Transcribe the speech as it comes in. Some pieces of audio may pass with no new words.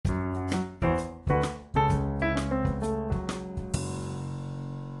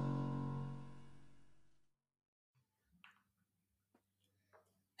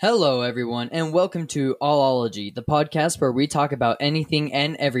Hello, everyone, and welcome to Allology, the podcast where we talk about anything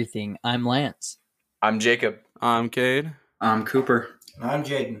and everything. I'm Lance. I'm Jacob. I'm Cade. I'm Cooper. I'm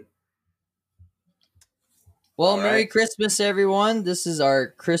Jayden. Well, All Merry right. Christmas, everyone. This is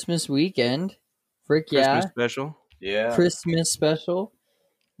our Christmas weekend. Frick Christmas yeah. special. Yeah. Christmas special.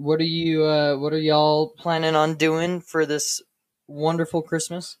 What are y'all planning on doing for this wonderful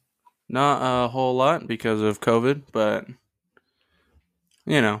Christmas? Not a whole lot because of COVID, but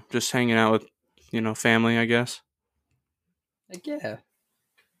just hanging out with, family, I guess. Like, yeah.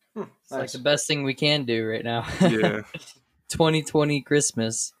 It's like Nice. the best thing we can do right now. Yeah, 2020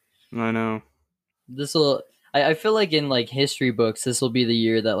 Christmas. I know. I feel like in like history books, this will be the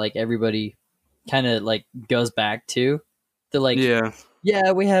year that like everybody kind of like goes back to. They're like,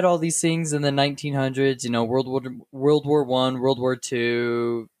 yeah, we had all these things in the 1900s, World War One, World War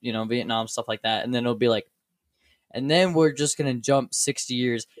Two, Vietnam, stuff like that, and then it'll be like, and then we're just gonna jump 60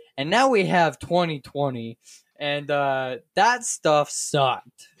 years, and now we have 2020, and that stuff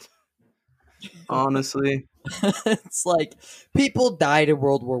sucked. Honestly, It's like people died in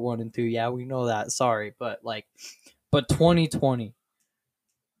World War One and Two. Yeah, we know that. Sorry, but 2020.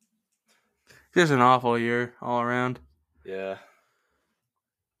 just an awful year all around. Yeah.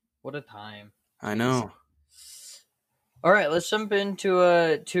 What a time. I know. All right, let's jump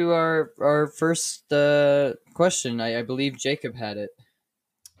into to our first question. I believe Jacob had it.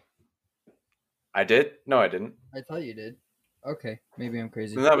 I did? No, I didn't. I thought you did. Okay, maybe I'm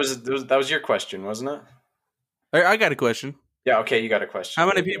crazy. That was your question, wasn't it? I got a question. Yeah. Okay, you got a question. How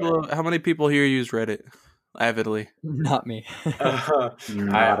many people here use Reddit avidly? Not me.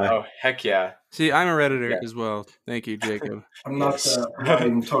 Oh, heck yeah. See, I'm a Redditor Yeah. as well. Thank you, Jacob. I'm not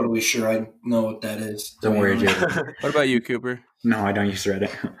even totally sure I know what that is. Don't worry, Jacob. What about you, Cooper? No, I don't use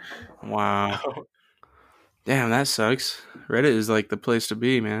Reddit. Wow. Damn, that sucks. Reddit is like the place to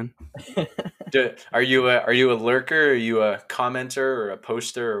be, man. Are you a lurker? Are you a commenter or a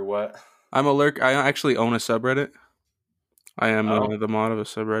poster or what? I'm a lurk. I actually own a subreddit. I am Oh. the mod of a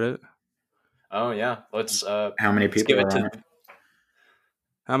subreddit. Oh yeah. Let's How many let's people give are it on to. it?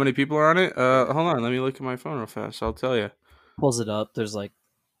 How many people are on it? Hold on, let me look at my phone real fast. I'll tell you. Pulls it up. There's like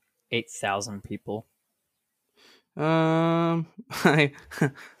 8,000 people. I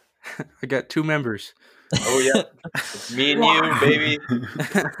I got 2 members. Oh yeah. It's me and you, baby.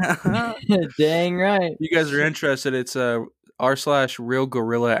 Dang right. You guys are interested? It's r/real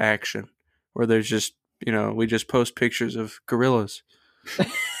gorilla action, where there's just we just post pictures of gorillas.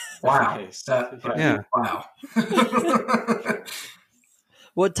 Wow. Nice. Yeah. Wow.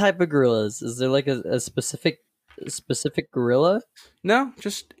 What type of gorillas? Is there like a specific gorilla? No,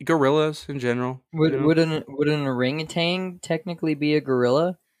 just gorillas in general. Would an orangutan technically be a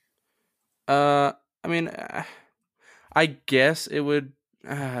gorilla? I mean, I guess it would.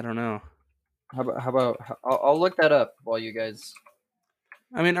 I don't know. I'll look that up while you guys.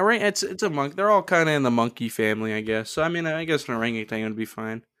 I mean, it's a monkey. They're all kind of in the monkey family, I guess. So I mean, I guess an orangutan would be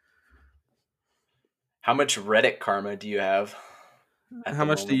fine. How much Reddit karma do you have? How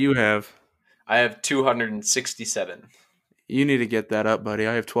much do you have? I have 267. You need to get that up, buddy.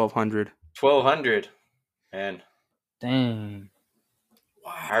 I have 1,200. 1,200. Man, Dang.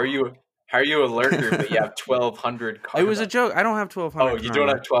 how are you a lurker but you have 1,200 karma? It was a joke. I don't have 1,200. Oh, you don't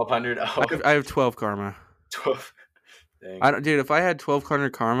have 1,200? Oh, I have 12 karma. 12. Dang. Dude, if I had 1,200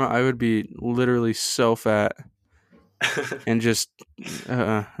 karma, I would be literally so fat and just.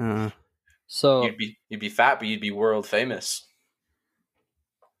 So You'd be fat, but you'd be world famous.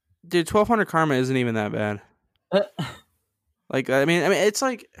 Dude, 1,200 karma isn't even that bad. Like, I mean, it's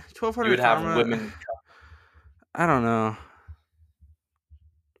like 1,200 You would have karma. women. I don't know.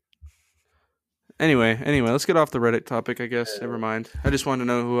 Anyway, let's get off the Reddit topic, I guess. Never mind. I just wanted to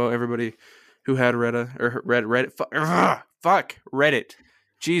know who everybody who had Reddit. Fuck Reddit.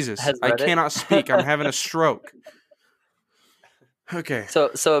 Jesus, Has I Reddit? cannot speak. I'm having a stroke. Okay. So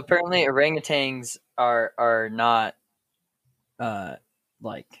apparently orangutans are not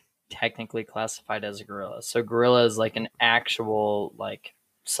like technically classified as a gorilla. So gorilla is like an actual like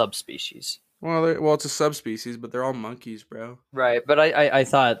subspecies. Well, it's a subspecies, but they're all monkeys, bro. Right, but I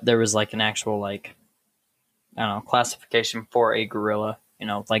thought there was like an actual like I don't know classification for a gorilla.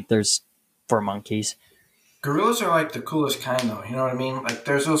 Like there's for monkeys. Gorillas are like the coolest kind, though. You know what I mean? Like,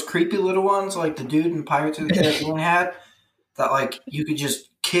 there's those creepy little ones, like the dude in Pirates of the Caribbean had, that like you could just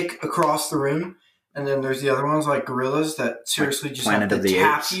kick across the room. And then there's the other ones, like gorillas, that seriously just have Planet of to the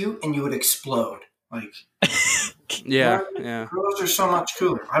tap Apes. you and you would explode. Like, Yeah, you know, yeah. gorillas are so much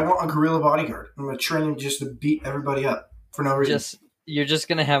cooler. I want a gorilla bodyguard. I'm gonna train him just to beat everybody up for no reason. You're just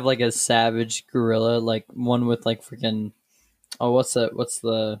gonna have like a savage gorilla, like one with like freaking Oh, what's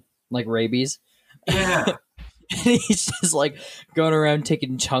the like rabies? Yeah. He's just like going around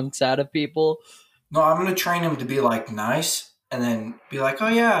taking chunks out of people. No, I'm gonna train him to be like nice, and then be like, "Oh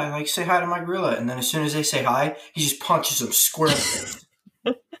yeah, like say hi to my gorilla." And then as soon as they say hi, he just punches them square in the face.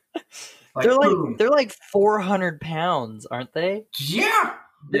 Like, boom. they're like 400 pounds, aren't they? Yeah.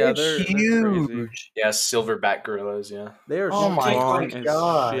 Yeah, They're they're huge. crazy. Yeah, silverback gorillas. Yeah. They are Oh my strong as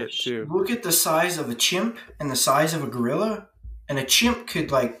gosh. shit too. Look at the size of a chimp and the size of a gorilla, and a chimp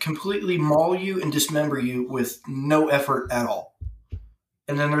could like completely maul you and dismember you with no effort at all.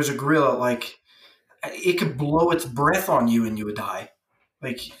 And then there's a gorilla, like it could blow its breath on you and you would die.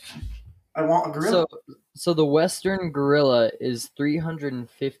 Like, I want a gorilla. So the Western gorilla is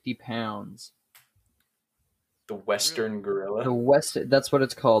 350 pounds. The Western gorilla. That's what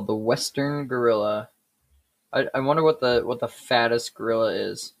it's called, the Western gorilla. I wonder what the fattest gorilla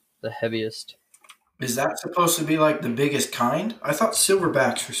is, the heaviest. Is that supposed to be like the biggest kind? I thought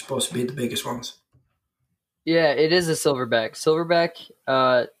silverbacks were supposed to be the biggest ones. Yeah, it is a silverback. Silverback,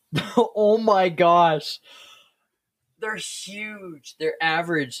 oh my gosh. They're huge. Their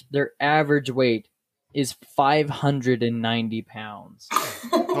average weight is 590 pounds.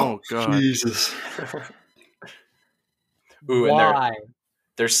 Oh god. Jesus. Ooh, Why? and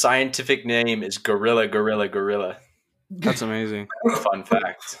their scientific name is gorilla. That's amazing. Fun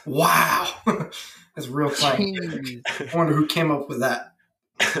fact. Wow. That's real funny. Jeez. I wonder who came up with that.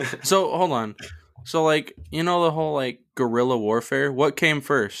 So hold on. So like, you know, the whole like guerrilla warfare, what came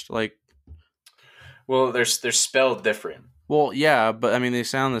first? Like, Well, they're spelled different. well, yeah, but I mean they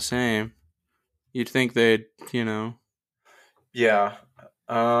sound the same. You'd think they'd, you know. Yeah.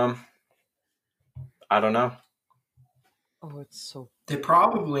 I don't know. Oh, it's so. They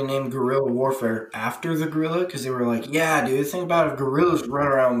probably named guerrilla warfare after the gorilla because they were like, yeah, dude, think about if gorillas run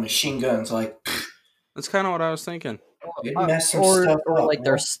around with machine guns. Like, That's kind of what I was thinking. they'd mess some Or stuff up. like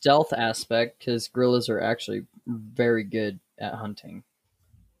their man. stealth aspect, because gorillas are actually very good at hunting.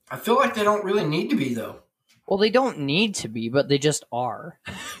 I feel like they don't really need to be, though. Well, they don't need to be, but they just are.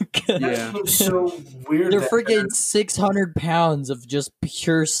 That Yeah. seems so weird. They're that freaking 600 pounds of just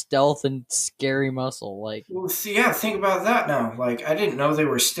pure stealth and scary muscle. Like, Well, see, yeah, think about that now. Like, I didn't know they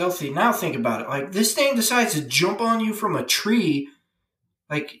were stealthy. Now think about it. Like, this thing decides to jump on you from a tree.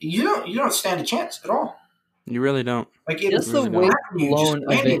 Like, you don't stand a chance at all. You really don't. Like, it just the really weight you just alone of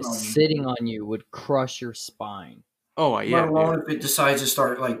landing it on you. sitting on you would crush your spine. Oh yeah. Let alone Dude. if it decides to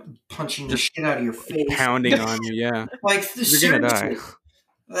start like punching the shit out of your face. Pounding on you, yeah. Like, You're gonna seriously, die.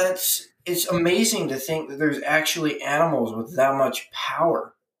 it's amazing to think that there's actually animals with that much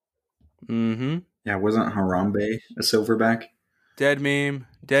power. Mm-hmm. Yeah, wasn't Harambe a silverback? Dead meme.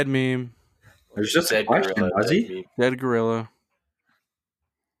 There's just a Dead question, gorilla. was he? that'd be- Dead gorilla.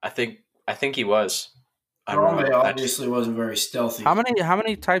 I think he was. I don't Harambe know. obviously wasn't very stealthy. How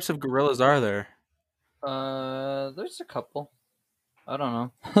many types of gorillas are there? There's a couple. I don't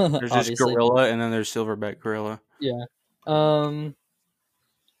know. There's just Obviously. gorilla and then there's silverback gorilla. Yeah.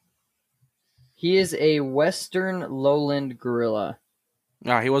 He is a western lowland gorilla.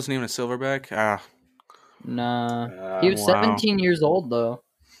 Ah, he wasn't even a silverback. Ah, Nah. He was wow. 17 years old though.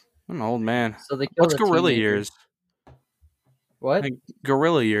 I'm an old man. So they killed What's a gorilla teenager. years? What? Like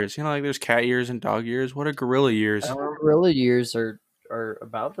gorilla years. You know, like there's cat years and dog years. What are gorilla years? Gorilla years are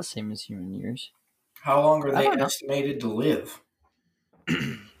about the same as human years. How long are I they don't know. estimated to live?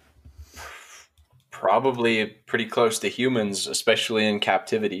 Probably pretty close to humans, especially in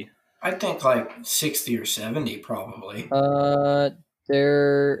captivity. I think like 60 or 70 probably.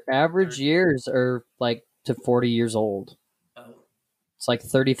 Their average years are like to 40 years old. It's like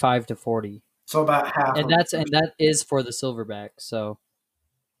 35 to 40. So about half. And that is for the silverback. So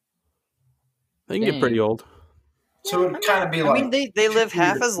They can get pretty Dang. old. So it would kind of be like. I mean they live 2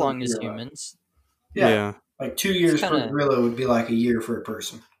 half years as long for a as gorilla. humans. Yeah, like 2 years for kinda- a gorilla would be like a year for a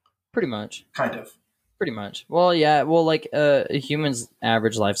person. Pretty much. Kind of. Pretty much. Well, yeah. Well, like a human's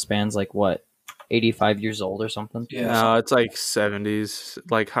average lifespan's like what, 85 years old or something. Yeah. No, it's like 70s,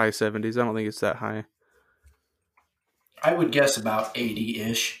 like high 70s. I don't think it's that high. I would guess about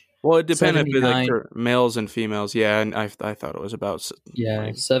 80-ish. Well, it depends if it's like 79. for males and females. Yeah, and I thought it was about. Yeah,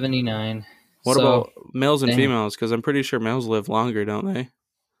 like- 79. What So, about males and dang. females? Because I'm pretty sure males live longer, don't they?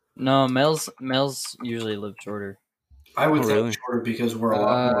 No, males usually live shorter. I would Oh, think really? shorter because we're a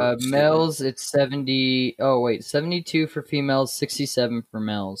lot more. Males, it's 70. Oh wait, 72 for females, 67 for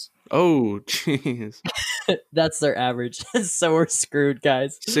males. Oh, jeez. That's their average. So we're screwed,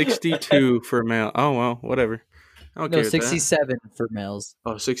 guys. 62 for male. Oh, well, whatever. Okay, No, with that. 67 for males.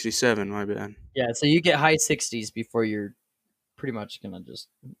 Oh, 67, my bad. Yeah, so you get high 60s before you're pretty much gonna just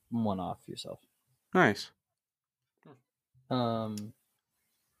one off yourself. Nice.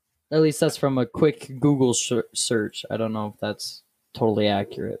 At least that's from a quick Google search. I don't know if that's totally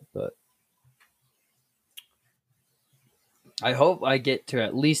accurate, but I hope I get to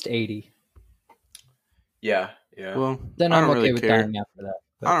at least 80. Yeah. Well, then I'm okay with dying after that.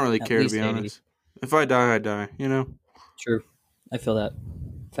 I don't really care, to be honest. If I die, I die, you know? True. I feel that.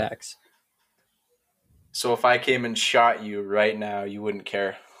 Facts. So if I came and shot you right now, you wouldn't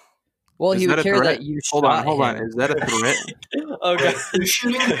care? Well, he would care that you shot him. Hold on. Is that a threat? Okay.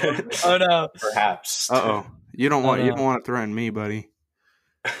 Oh, no. Perhaps. Uh-oh. You don't want to threaten me, buddy.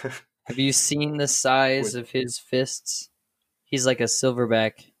 Have you seen the size of his fists? He's like a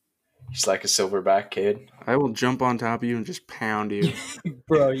silverback. He's like a silverback kid. I will jump on top of you and just pound you.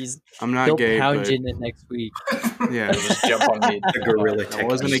 Bro, I'm not gay, he'll pound but... you in it next week. Yeah. Just jump on me. The gorilla That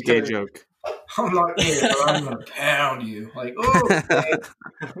wasn't a gay joke. I'm not gay, but I'm going to pound you. Like, oh, okay.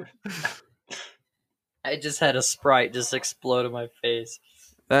 I just had a Sprite just explode in my face.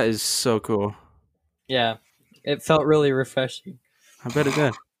 That is so cool. Yeah. It felt really refreshing. I bet it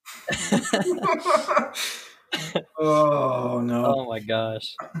did. Oh, no. Oh, my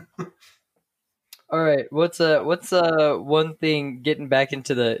gosh. All right, what's one thing, getting back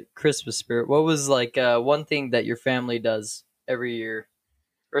into the Christmas spirit? What was like one thing that your family does every year,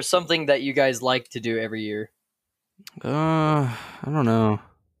 or something that you guys like to do every year? I don't know.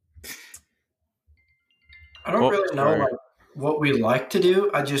 I don't really know like what we like to do.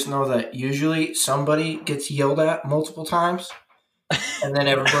 I just know that usually somebody gets yelled at multiple times, and then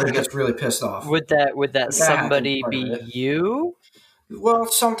everybody gets really pissed off. Would that somebody be you? Well,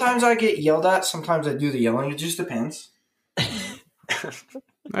 sometimes I get yelled at. Sometimes I do the yelling. It just depends.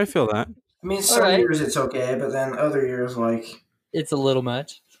 I feel that. I mean, some years it's okay, but then other years, like... It's a little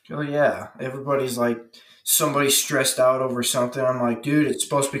much. Oh, yeah. Everybody's like, somebody's stressed out over something. I'm like, dude, it's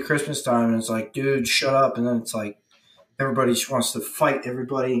supposed to be Christmas time. And it's like, dude, shut up. And then it's like, everybody just wants to fight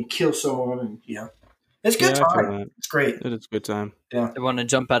everybody and kill someone. And, yeah. It's good time. It's great. It is a good time. Yeah. They want to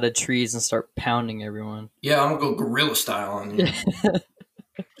jump out of trees and start pounding everyone. Yeah, I'm going to go gorilla style on you.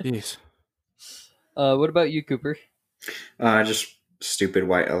 Jeez. What about you, Cooper? Just stupid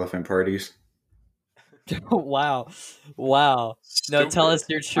white elephant parties. Wow. No, tell us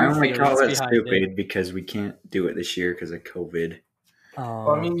your true I only call it stupid it. because we can't do it this year because of COVID. Well,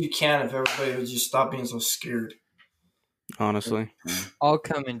 I mean, you can if everybody would just stop being so scared. Honestly. I'll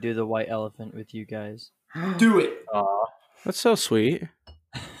come and do the white elephant with you guys. Do it. That's so sweet.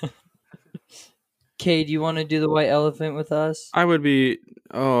 Kay, do you want to do the white elephant with us? I would be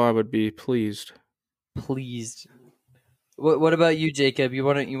pleased. Pleased. What about you, Jacob? You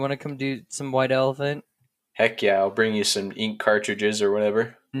want to come do some white elephant? Heck yeah, I'll bring you some ink cartridges or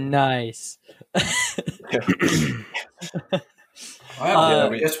whatever. Nice.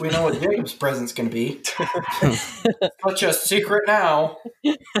 I guess we know what Jacob's present's going to be. Such a secret now.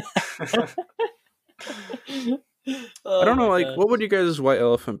 I don't know, like, what would you guys' white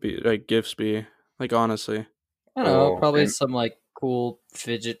elephant be, like, gifts be? Like, honestly. I don't know, probably some, like, cool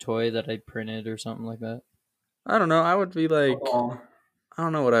fidget toy that I printed or something like that. I don't know, I would be like, I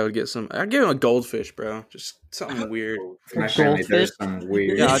don't know what I would get I'd give him a goldfish, bro. Just something weird. My family does some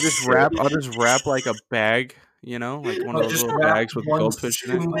weird. Yeah, I'll just wrap like a bag, you know, like one of those little bags with goldfish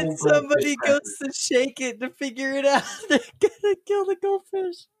in it. When somebody goes to shake it to figure it out, they're gonna kill the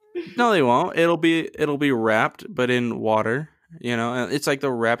goldfish. No, they won't. It'll be wrapped, but in water. You know, and it's like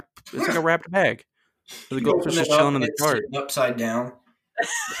a wrapped bag. The goldfish is chilling in the cart. Upside down.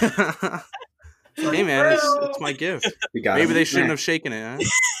 Hey man, it's my gift. Maybe they shouldn't have shaken it.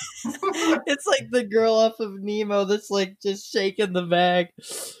 Huh? It's like the girl off of Nemo that's like just shaking the bag.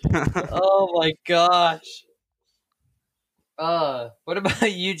 Oh my gosh. What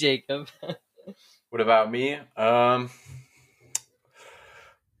about you, Jacob? What about me? I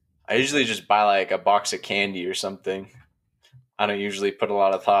usually just buy like a box of candy or something. I don't usually put a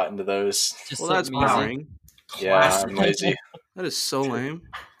lot of thought into those. Well, that's boring. Yeah, I'm lazy. That is so lame.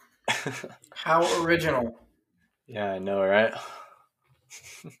 How original. Yeah, I know, right?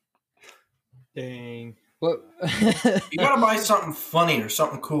 Dang. What? You gotta buy something funny or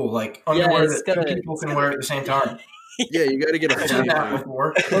something cool, like underwear that two people can wear at the same time. Yeah, you got to get a funny that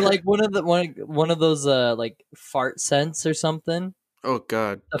before. Or like one of those like fart scents or something. Oh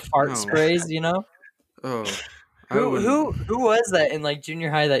God. The fart sprays, you know. Oh. Who was that in like junior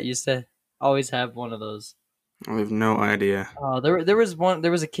high that used to always have one of those? I have no idea. There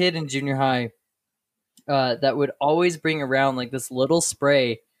was a kid in junior high that would always bring around like this little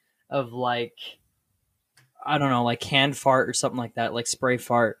spray of like, I don't know, like hand fart or something like that, like spray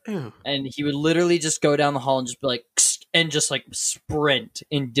fart. Ew. And he would literally just go down the hall and just be like, and just like sprint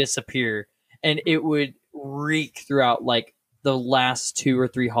and disappear. And it would reek throughout like the last 2 or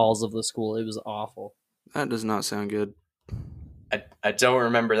 3 halls of the school. It was awful. That does not sound good. I don't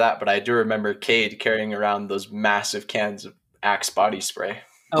remember that, but I do remember Cade carrying around those massive cans of Axe body spray.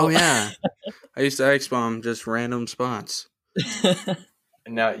 Oh yeah, I used to Axe bomb just random spots.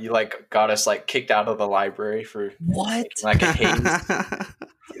 And now you like got us like kicked out of the library for What? like a haze.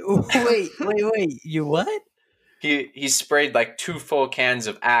 Wait. You what? He sprayed like 2 full cans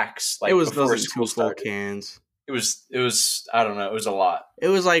of Axe. Like it was before those school 2 full started. cans. It was I don't know. It was a lot. It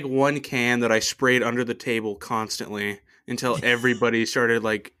was like 1 can that I sprayed under the table constantly until everybody started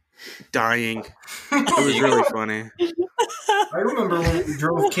like dying. It was really funny. I remember when we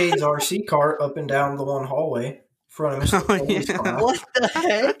drove Cade's RC cart up and down the one hallway in front of Mr. Foley's class. What the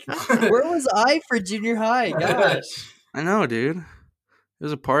heck? Where was I for junior high? Gosh. I know, dude. It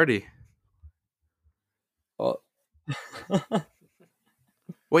was a party. Oh.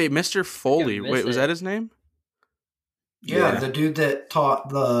 Wait, Mr. Foley. miss Wait, was it. that his name? Yeah, the dude that taught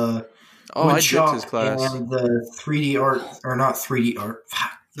the Oh, I wood dipped shop his class. and the 3D art, or not 3D art.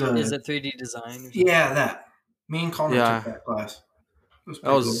 Is it 3D design? Or something? Yeah, that. Me and Connor Yeah. took that class. It was That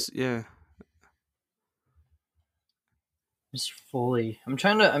pretty was yeah. Mr. Foley. I'm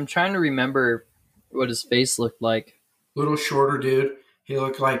trying to remember what his face looked like. cool. Little shorter dude. He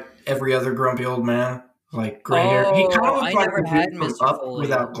looked like every other grumpy old man, like gray hair. He kind of looked I like never the had dude from Mr. Up Foley.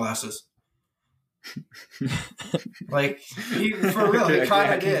 without glasses. Like, for real, he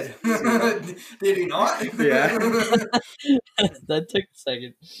kind of did. Did he not? Yeah. That took a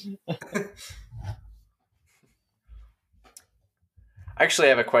second. I actually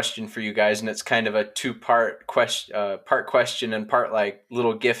have a question for you guys, and it's kind of a 2-part question, part question and part like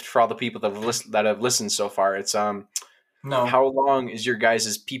little gift for all the people that have listened so far. It's No. how long is your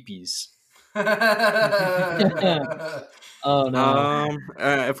guys' peepees? Oh no.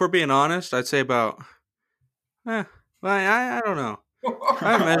 If we're being honest, I'd say about. Well, I don't know.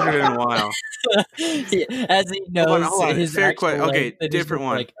 I haven't measured it in a while. As he knows, Hold on. his Fair actual question. Okay, length, it just different looked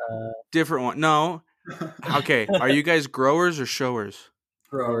one. Like, Different one. No. Okay. Are you guys growers or showers?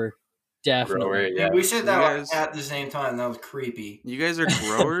 grower, definitely. Grower, yeah. We said that You like, guys- at the same time. That was creepy. You guys are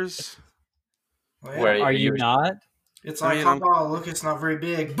growers? Well, yeah. Wait, Are you not? It's I like, mean, I'm- oh, look, it's not very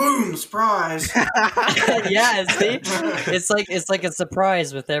big. Boom, surprise. Yeah, see, it's like a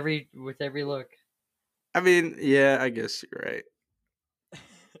surprise with every look. I mean, yeah, I guess you're right.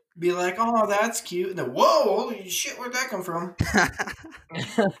 Be like, oh, that's cute. And then, whoa, holy shit, where'd that come from?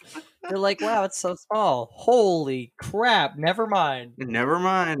 They're like, wow, it's so small. Holy crap! Never mind. Never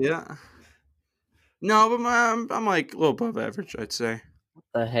mind. Yeah. No, but I'm like a little above average, I'd say.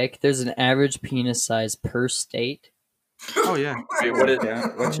 The heck? There's an average penis size per state. Oh yeah. Wait, what is Yeah,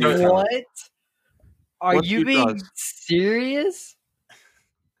 what's Utah? What? Are What's you being Utah's? serious?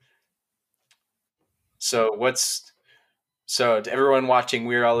 So to everyone watching,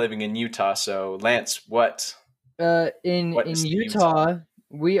 we're all living in Utah. So Lance, what? In What state of Utah,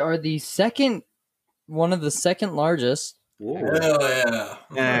 we are one of the second largest. Whoa. Hell yeah.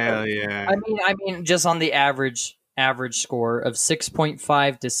 Hell yeah. I mean, just on the average score of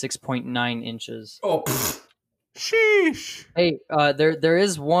 6.5 to 6.9 inches. Oh, pfft. Sheesh. Hey,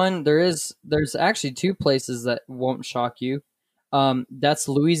 there's actually 2 places that won't shock you. That's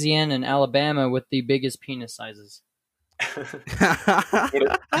Louisiana and Alabama with the biggest penis sizes.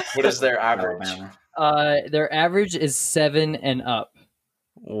 What is their average? Alabama. Their average is 7 and up.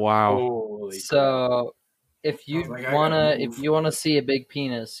 Wow. Holy So if you Sounds like I gotta move. wanna see a big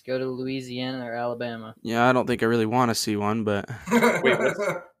penis, go to Louisiana or Alabama. Yeah, I don't think I really want to see one, but Wait,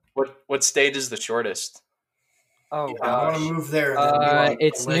 what state is the shortest? Oh I want gosh. to move there. And then be like,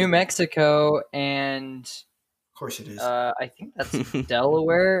 It's like- New Mexico and Of course it is. I think that's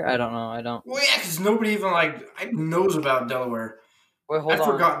Delaware. I don't know. I don't. Well, yeah, because nobody even knows about Delaware. Wait, hold I on.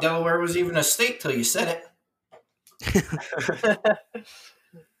 forgot Delaware was even a state till you said it.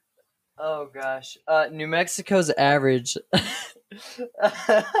 Oh gosh. New Mexico's average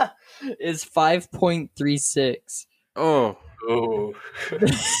is 5.36. oh, Oh,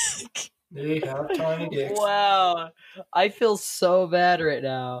 They have tiny dicks. Wow. I feel so bad right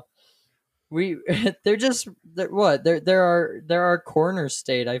now. They're our corner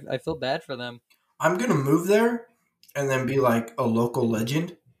state. I feel bad for them. I'm gonna move there and then be like a local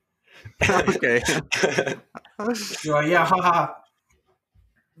legend. okay. You're like, yeah, haha.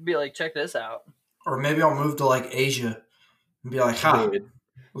 Be like, check this out. Or maybe I'll move to like Asia and be like, ha, dude,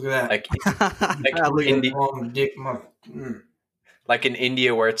 look at that. like Yeah, look at Indi- Long dick month. Mm. like in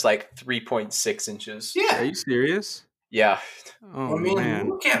India where it's like 3.6 inches. Are Yeah. you serious? Yeah. Oh I mean, man.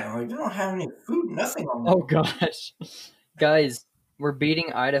 look at them. Like, they don't have any food, nothing on them. Oh gosh. Guys, we're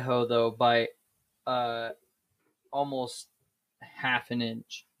beating Idaho though by almost half an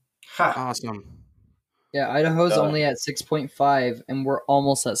inch. Ha. Awesome. Yeah, Idaho's only at 6.5, and we're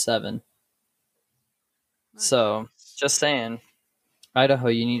almost at 7. So, just saying, Idaho,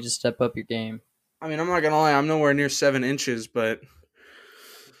 you need to step up your game. I mean, I'm not gonna lie, I'm nowhere near 7 inches, but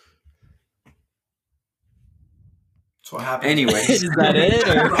That's what happens. Anyways. Is that it?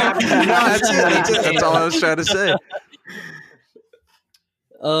 Or? no, that's it. That's all I was trying to say.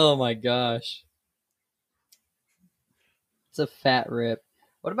 Oh my gosh, it's a fat rip.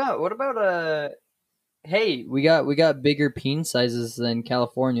 What about Hey, we got bigger peen sizes than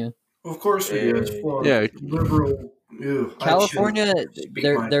California. Of course we do. It's for Yeah. liberal. Ew, California, my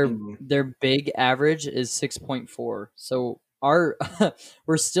opinion. their big average is 6.4. So our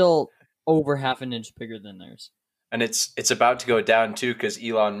we're still over half an inch bigger than theirs. And it's about to go down too because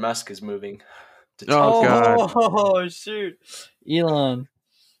Elon Musk is moving. Oh, God. Oh shoot, Elon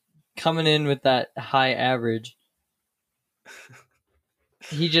coming in with that high average.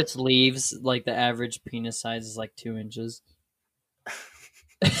 He just leaves like the average penis size is like 2 inches.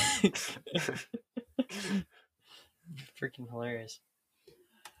 Freaking hilarious.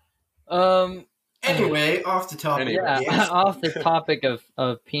 Anyway, off the topic. Yeah, off the topic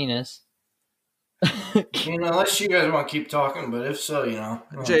of penis. Unless you guys want to keep talking, but if so,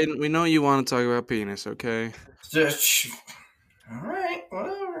 Jayden, we know you want to talk about penis, okay? All right,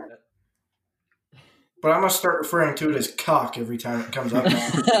 whatever. But I'm gonna start referring to it as cock every time it comes up.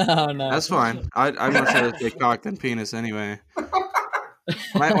 Oh, no. That's fine. I'd much rather say cock than penis anyway.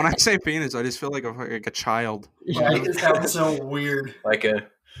 When I say penis, I just feel like a child. Yeah, it sounds so weird. Like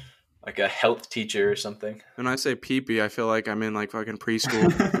a health teacher or something. When I say pee-pee, I feel like I'm in like fucking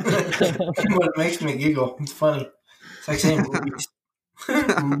preschool. But it makes me giggle. It's funny. It's like saying boobies.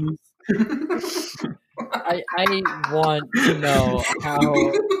 I want to know how.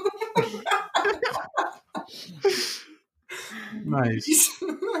 Nice.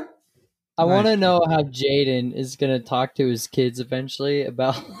 I want to know how Jayden is gonna talk to his kids eventually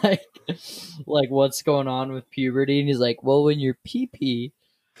about like what's going on with puberty, and he's like, "Well, when you're pee-pee."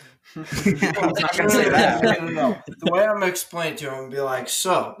 He's not gonna say that. No. The way I'm gonna explain it to him, be like,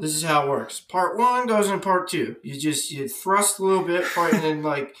 "So this is how it works. Part 1 goes in part 2. You thrust a little bit, and then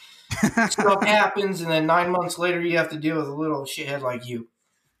like stuff happens, and then 9 months later, you have to deal with a little shithead like you."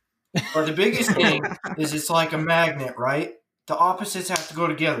 But the biggest thing is it's like a magnet, right? The opposites have to go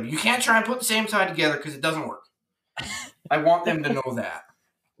together. You can't try and put the same side together because it doesn't work. I want them to know that.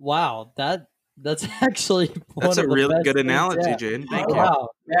 Wow, that's actually That's a really good analogy, Jayden. Thank you.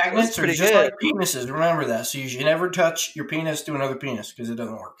 Wow, Magnets are pretty just good. like penises. Remember that. So you should never touch your penis to another penis because it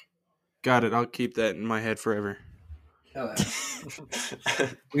doesn't work. Got it. I'll keep that in my head forever. We Just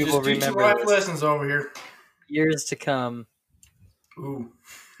will teaching remember life this. lessons over here. Years to come. Ooh.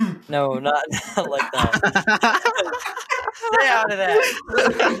 No, not like that. Stay out of that.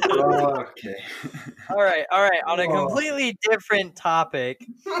 Okay. All right. On a completely different topic,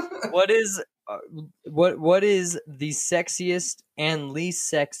 what is the sexiest and least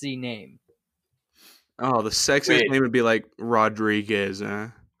sexy name? Oh, the sexiest name would be like Rodriguez,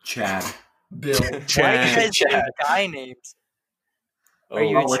 Chad. Bill. Why are you guys doing guy names? Are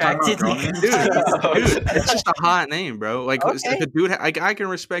you attracted to Dude, it's just a hot name, bro. Like, Okay. if a dude, I can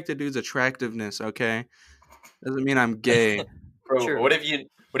respect a dude's attractiveness. Okay, doesn't mean I'm gay. Bro, True. what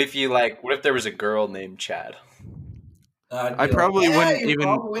if there was a girl named Chad? I probably wouldn't you're even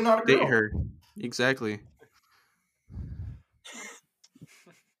probably not a girl. date her. Exactly.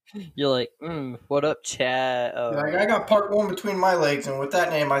 You're like, what up, Chad? Like, I got part 1 between my legs, and with that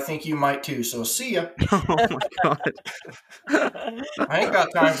name, I think you might too. So see ya. Oh my god. I ain't got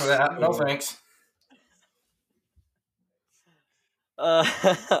time for that. No thanks. Oh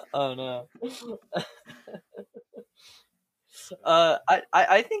no.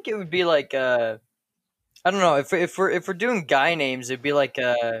 I think it would be like I don't know, if we're doing guy names, it'd be like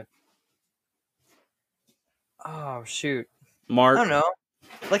oh shoot, Mark. I don't know,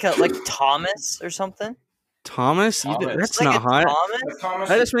 like Thomas or something. Thomas? Thomas. That's Like not hot. Thomas.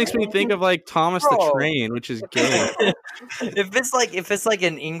 That just makes me think of like Thomas the Bro. Train, which is gay. if it's like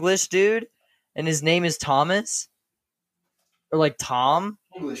an English dude and his name is Thomas, or like Tom.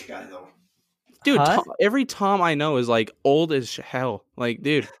 English guy though. Dude, Huh? every Tom I know is like old as hell. Like,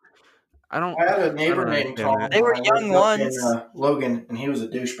 dude, I had a neighbor don't named understand Tom. that. They were I young worked up in, ones. Logan, and he was a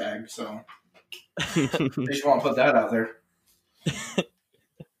douchebag. So I just want to put that out there.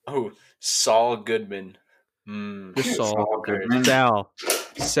 Oh, Saul Goodman. Just Saul. Goodman.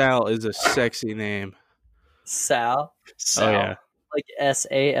 Sal is a sexy name. Sal, Sal. Oh yeah, like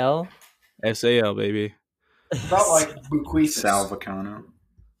SAL. SAL baby. Not like Buquesis. Sal Vacano.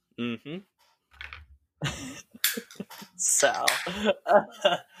 Mm-hmm. Sal.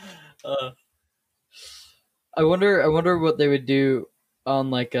 I wonder what they would do on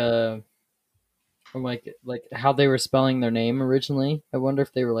like how they were spelling their name originally. I wonder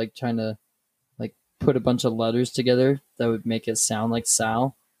if they were like trying to like put a bunch of letters together that would make it sound like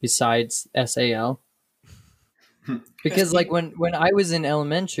Sal besides SAL. Because like when I was in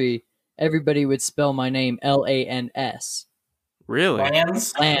elementary, everybody would spell my name LANS. Really?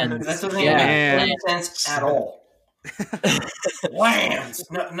 Lans? Lans. That doesn't Yeah. make sense at all. Lans.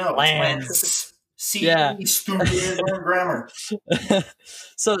 No. Lans. C-E, Yeah. stupid, learn grammar.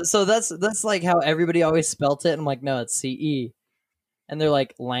 So that's like how everybody always spelt it. And I'm like, no, it's CE. And they're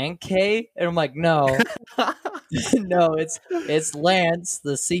like, Lank? And I'm like, no. No, it's Lance.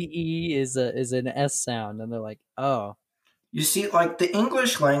 The CE is an S sound. And they're like, oh. You see, like the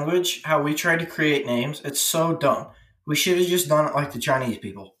English language, how we try to create names, it's so dumb. We should have just done it like the Chinese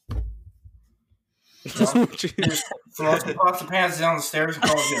people. Just throw some pots of pants down the stairs and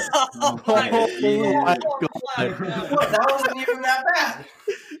call it good. Oh my God. What? That wasn't even that bad.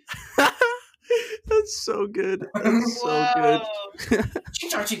 That's so good. That's so good. Like,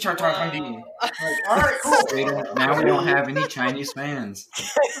 all right, cool. Now we don't have any Chinese fans.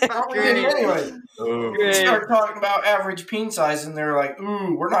 Anyway, we start talking about average peen size, and they're like,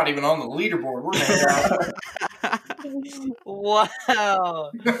 "Ooh, we're not even on the leaderboard. We're named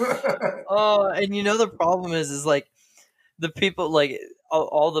Wow. Oh, and you know the problem is like the people like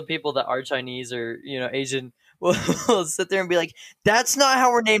all the people that are Chinese or Asian will sit there and be like, that's not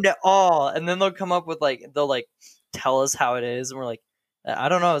how we're named at all, and then they'll come up with they'll tell us how it is, and we're like, I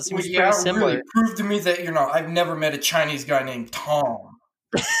don't know, it seems pretty similar. Really, prove to me that I've never met a Chinese guy named Tom.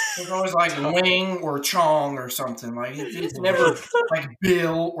 It's always like Wing or Chong or something. Like it's never like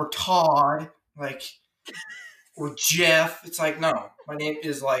Bill or Todd, or Jeff. It's like, no, my name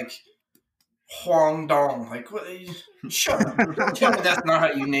is like Huang Dong. Like, what? Shut up! Don't tell me that's not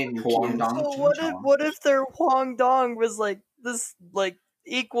how you name your Huang kids. Dong. So what if their Huang Dong was like this, like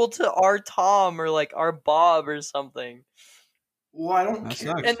equal to our Tom or like our Bob or something? Well, I don't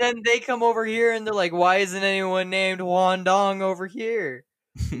care. And then they come over here and they're like, why isn't anyone named Huang Dong over here?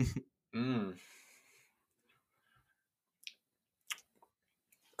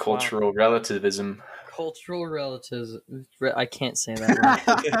 Cultural relativism. Cultural relativism. I can't say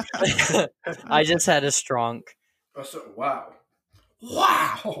that word. I just had a strong. Wow.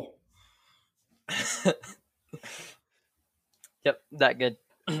 Yep, that good.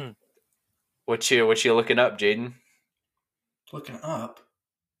 What you looking up, Jayden? Looking up?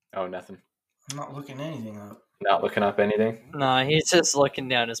 Oh, nothing. I'm not looking anything up. Not looking up anything? Nah, he's just looking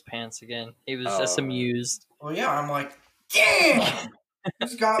down his pants again. He was just amused. Well, yeah, I'm like, damn!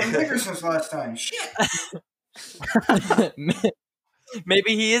 It's gotten bigger since last time. Shit!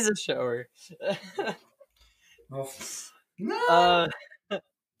 Maybe he is a shower. Well, no.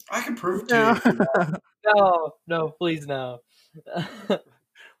 I can prove it to you. No, please no.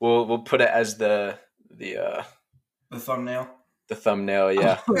 We'll put it as the thumbnail. The thumbnail,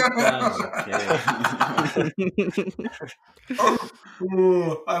 yeah.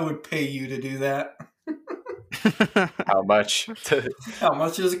 Ooh, I would pay you to do that. How much? How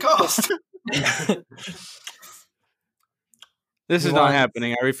much does it cost? This is not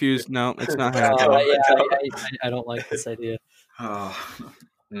happening. I refuse. No, it's not happening. I don't like this idea. Oh.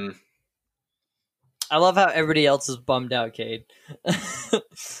 I love how everybody else is bummed out, Cade.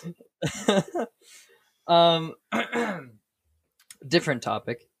 Different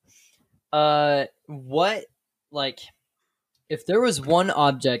topic. What, if there was one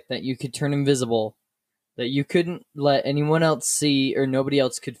object that you could turn invisible that you couldn't let anyone else see or nobody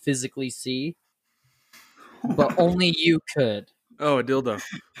else could physically see, but only you could. Oh, a dildo.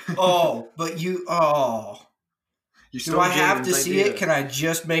 Do I have to see it? Can I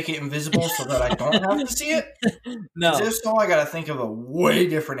just make it invisible so that I don't have to see it? No. If so, I gotta think of a way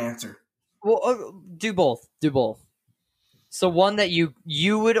different answer. Well, do both. So one that you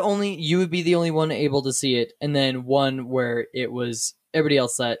would be the only one able to see it, and then one where it was everybody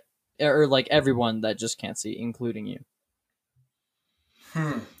else that, or like everyone that just can't see, including you.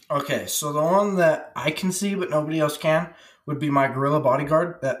 Okay, so the one that I can see but nobody else can would be my gorilla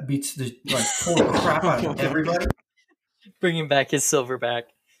bodyguard that beats the total crap out of everybody. Bringing back his silverback.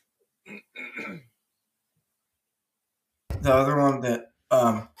 The other one that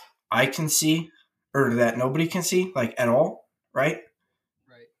I can see, or that nobody can see, like at all, right?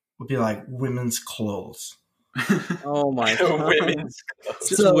 Right. Would be like women's clothes. Oh my God. Women's clothes.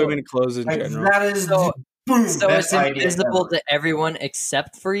 Just women clothes in general. That is boom. So it's invisible to everyone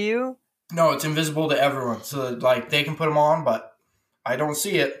except for you? No, it's invisible to everyone. So they can put them on, but I don't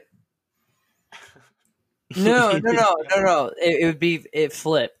see it. No. It would be it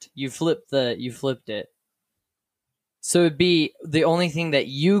flipped. You flipped it. So it'd be the only thing that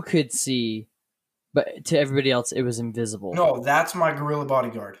you could see, but to everybody else, it was invisible. No, that's my gorilla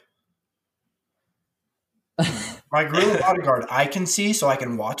bodyguard. My gorilla bodyguard, I can see, so I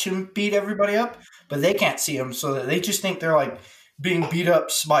can watch him beat everybody up, but they can't see him, so that they just think they're like being beat up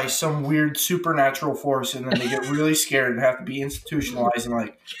by some weird supernatural force, and then they get really scared and have to be institutionalized and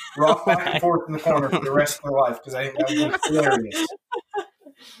like rock back and forth in the corner for the rest of their life because I think that would be hilarious.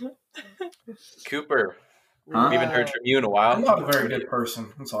 Cooper, we haven't heard from you in a while. I'm not a very good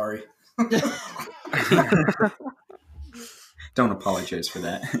person. I'm sorry. Don't apologize for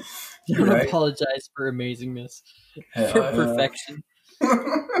that. You right. Apologize for amazingness, for perfection.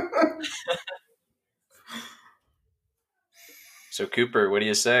 So, Cooper, what do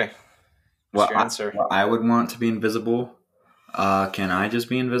you say? Well, I would want to be invisible. Can I just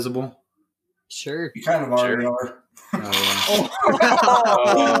be invisible? Sure. You kind of already are.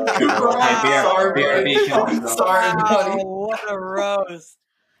 Sorry, buddy. What a roast.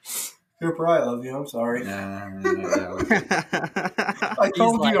 Cooper, I love you. I'm sorry. I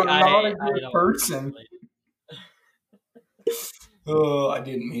told you I'm not a good person. Oh, I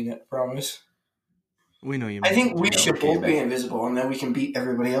didn't mean it. Promise. We know you. I think we should both be invisible, and then we can beat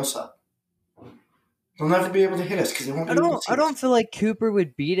everybody else up. They'll never be able to hit us because they won't be able to see I don't feel like Cooper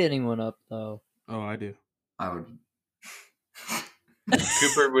would beat anyone up, though. Oh, I do. I would.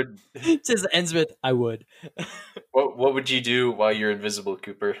 Cooper would. Just ends with, I would. What would you do while you're invisible,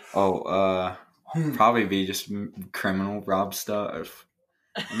 Cooper? Oh, probably be just criminal, rob stuff.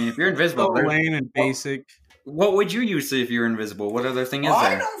 I mean, if you're invisible, lame and basic. What would you use if you're invisible? What other thing is there?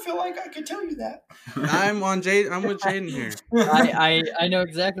 I don't feel like I could tell you that. I'm with Jayden here. I know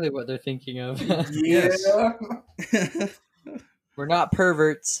exactly what they're thinking of. Yes. We're not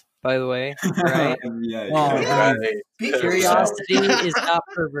perverts, by the way. Right? Yeah. Curiosity is not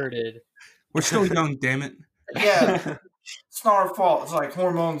perverted. We're still young, damn it. Yeah. It's not our fault. It's like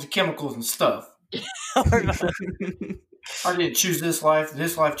hormones and chemicals and stuff. I didn't choose this life.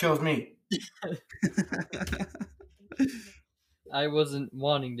 This life chose me. I wasn't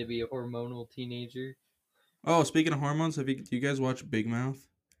wanting to be a hormonal teenager. Oh, speaking of hormones, do you guys watch Big Mouth?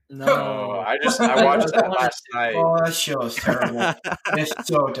 No, I watched that last night. Oh, that show is terrible. It's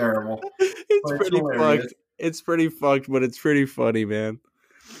so terrible. It's pretty fucked. It's pretty fucked, but it's pretty funny, man.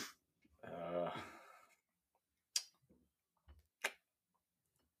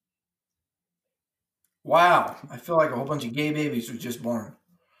 Wow, I feel like a whole bunch of gay babies were just born.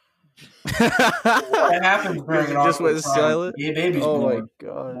 What happens during an just went silent? Gay babies oh born. My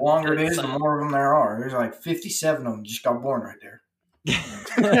god! The longer it is, the more of them there are. There's like 57 of them just got born right there.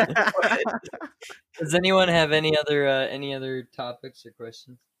 Does anyone have any other topics or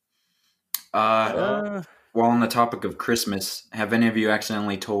questions? Well, on the topic of Christmas, have any of you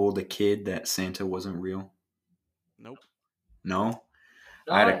accidentally told a kid that Santa wasn't real? Nope. No?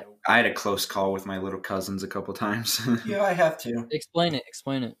 I had a close call with my little cousins a couple times. Yeah, I have to. Explain it.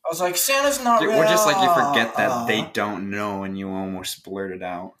 I was like, Santa's not real. Or just like you forget that they don't know and you almost blurt it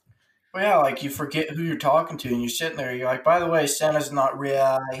out. Well, yeah, like you forget who you're talking to and you're sitting there. You're like, by the way, Santa's not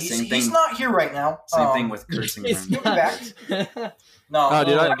real. He's not here right now. Same thing with cursing around. He'll be back. No,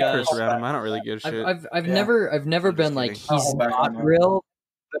 dude, I curse around him. I don't really give a shit. I've never been like he's not real,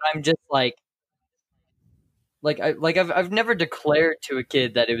 but I'm just I've never declared to a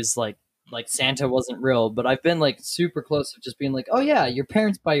kid that it was like Santa wasn't real, but I've been like super close to just being like, oh yeah, your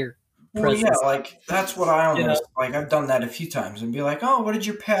parents buy your presents. Well, yeah, like that's what I almost like. I've done that a few times and be like, oh, what did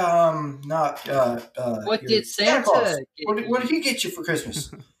your what did Santa? What did he get you for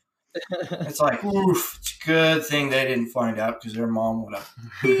Christmas? It's like, oof, it's a good thing they didn't find out because their mom would have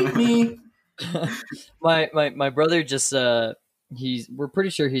beat me. my brother just we're pretty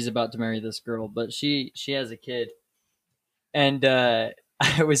sure he's about to marry this girl, but she has a kid, and I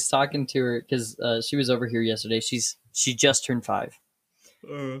was talking to her because she was over here yesterday. She just turned 5,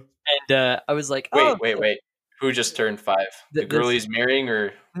 and I was like, wait, who just turned 5? The girl he's marrying,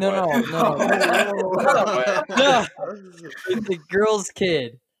 or no, it's the girl's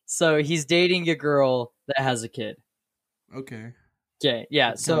kid. So he's dating a girl that has a kid. Okay.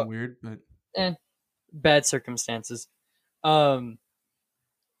 Yeah. That's so weird, but bad circumstances.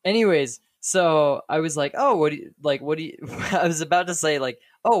 Anyways, so I was like, oh, what do you I was about to say like,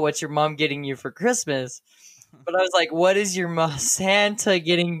 oh, what's your mom getting you for Christmas? But I was like, what is your Santa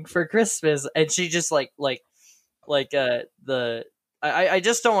getting for Christmas? And she just I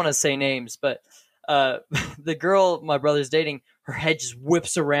just don't want to say names, but the girl my brother's dating, her head just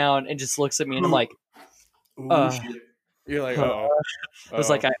whips around and just looks at me and I'm like, Ooh, shit. You're like, I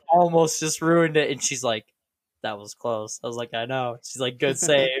was like, I almost just ruined it. And she's like, that was close. I was like, I know. She's like, good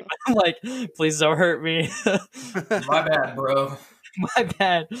save. I'm like, please don't hurt me. My bad, bro. My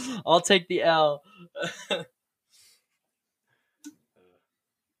bad. I'll take the L. Well,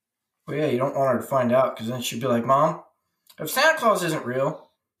 yeah, you don't want her to find out because then she'd be like, Mom, if Santa Claus isn't real,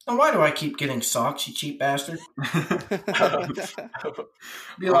 then why do I keep getting socks, you cheap bastard?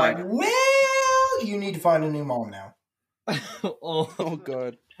 Be like, well, you need to find a new mom now. Oh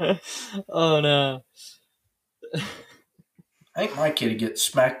God. Oh no. I think my kid would get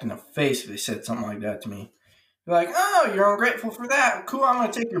smacked in the face if they said something like that to me. Be like, oh, you're ungrateful for that. Cool, I'm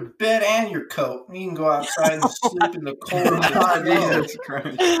going to take your bed and your coat. You can go outside and sleep in the cold. Jesus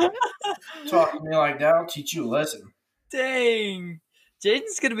Christ. Talk to me like that, I'll teach you a lesson. Dang.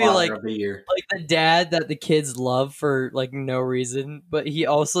 Jayden's gonna be like the dad that the kids love for like no reason, but he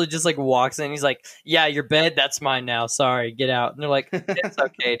also just like walks in. He's like, "Yeah, your bed, that's mine now. Sorry, get out." And they're like, "It's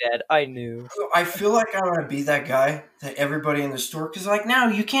okay, Dad. I knew." I feel like I'm gonna be that guy that everybody in the store, because like now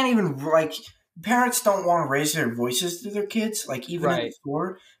you can't even like parents don't want to raise their voices to their kids, like even in the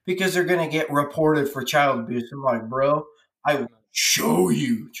store, because they're gonna get reported for child abuse. I'm like, bro, I will show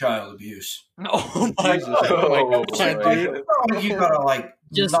you child abuse. Oh my God. Oh my God, dude. You gotta like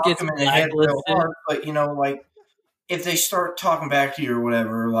just knock get them in the head real hard, but you know, like if they start talking back to you or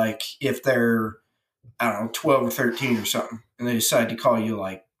whatever, like if they're, I don't know, 12 or 13 or something, and they decide to call you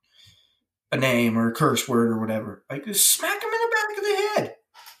like a name or a curse word or whatever, like just smack them in the back of the head.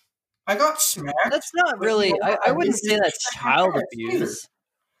 I got smacked. That's not really. You know, I wouldn't say that's child abuse. Either.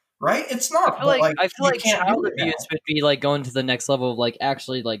 Right? It's not. I feel like child abuse would be like going to the next level of like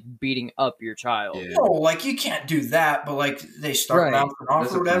actually like beating up your child. Yeah. No, like you can't do that, but like they start mouthing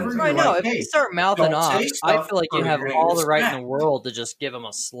off or whatever. I know. If you start mouthing off, I feel like you have all the right in the world to just give them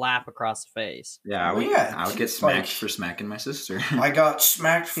a slap across the face. Yeah, I would get smacked for smacking my sister. I got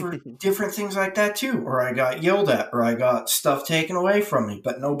smacked for different things like that too, or I got yelled at, or I got stuff taken away from me.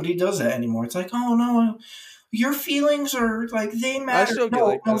 But nobody does that anymore. It's like, oh no. Your feelings are like they matter.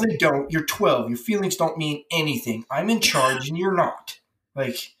 No, they don't. You're 12. Your feelings don't mean anything. I'm in charge and you're not.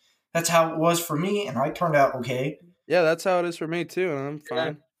 Like that's how it was for me, and I turned out okay. Yeah, that's how it is for me too, and I'm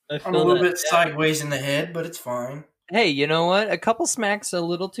fine. I'm a little bit sideways in the head, but it's fine. Hey, you know what? A couple smacks a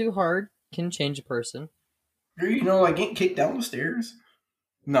little too hard can change a person. You know, like getting kicked down the stairs.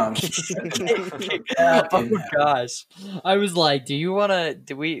 No, I'm just oh gosh. I was like, do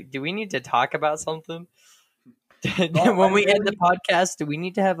we need to talk about something? When we end the podcast, do we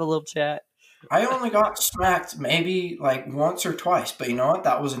need to have a little chat? I only got smacked maybe like once or twice, but you know what?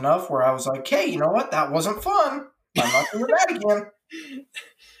 That was enough where I was like, hey, you know what? That wasn't fun. I'm not doing that again.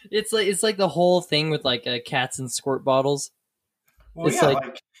 It's like the whole thing with like cats and squirt bottles. Well, it's yeah,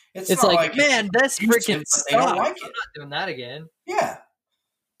 like it's like man, that's freaking sucks. I'm not doing that again. Yeah.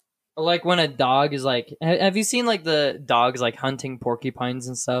 Like when a dog is like, have you seen like the dogs like hunting porcupines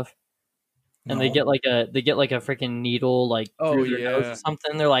and stuff? And they get like a freaking needle like through their nose or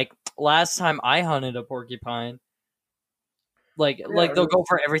something. They're like, last time I hunted a porcupine, like they'll go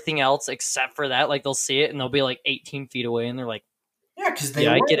for everything else except for that. Like they'll see it and they'll be like 18 feet away and they're like, yeah, because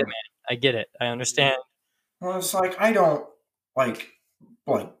I get it, man. I get it. I understand. Well, it's like I don't like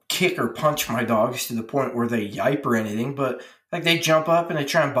kick or punch my dogs to the point where they yipe or anything, but like they jump up and they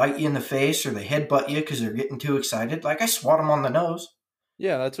try and bite you in the face or they headbutt you because they're getting too excited. Like I swat them on the nose.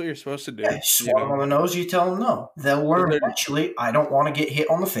 Yeah, that's what you're supposed to do. Yeah, swat them on the nose, you tell them no. They'll learn eventually, I don't want to get hit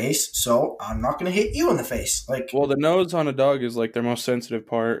on the face, so I'm not going to hit you in the face. Like, well, the nose on a dog is like their most sensitive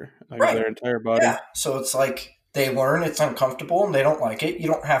part of their entire body. Yeah, so it's like they learn it's uncomfortable and they don't like it. You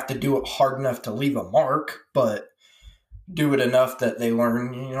don't have to do it hard enough to leave a mark, but do it enough that they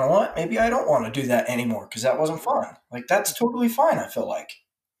learn, you know what, maybe I don't want to do that anymore because that wasn't fun. Like, that's totally fine, I feel like.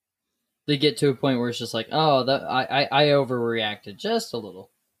 They get to a point where it's just like, oh, that I overreacted just a little.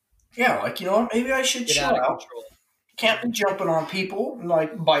 Yeah, like, you know what, maybe I should chill out. Can't be jumping on people and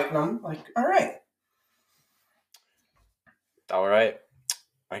like biting them. Like, all right.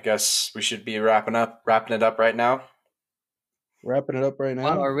 I guess we should be wrapping it up right now. Wrapping it up right now.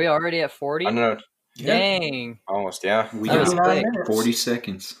 Wow, are we already at 40? I don't know. Dang. Almost, yeah. We got 40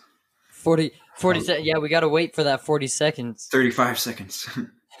 seconds. 40 seconds. Yeah, we got to wait for that 40 seconds. 35 seconds.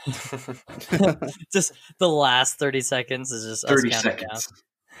 Just the last 30 seconds is just 30 seconds.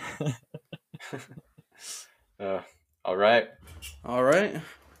 All right.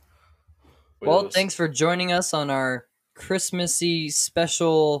 Well, thanks for joining us on our Christmassy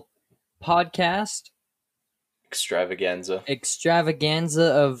special podcast. Extravaganza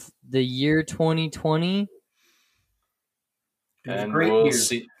of the year 2020. And we'll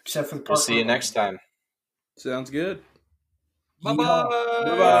see you next time. Sounds good. Bye-bye.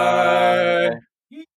 Bye-bye.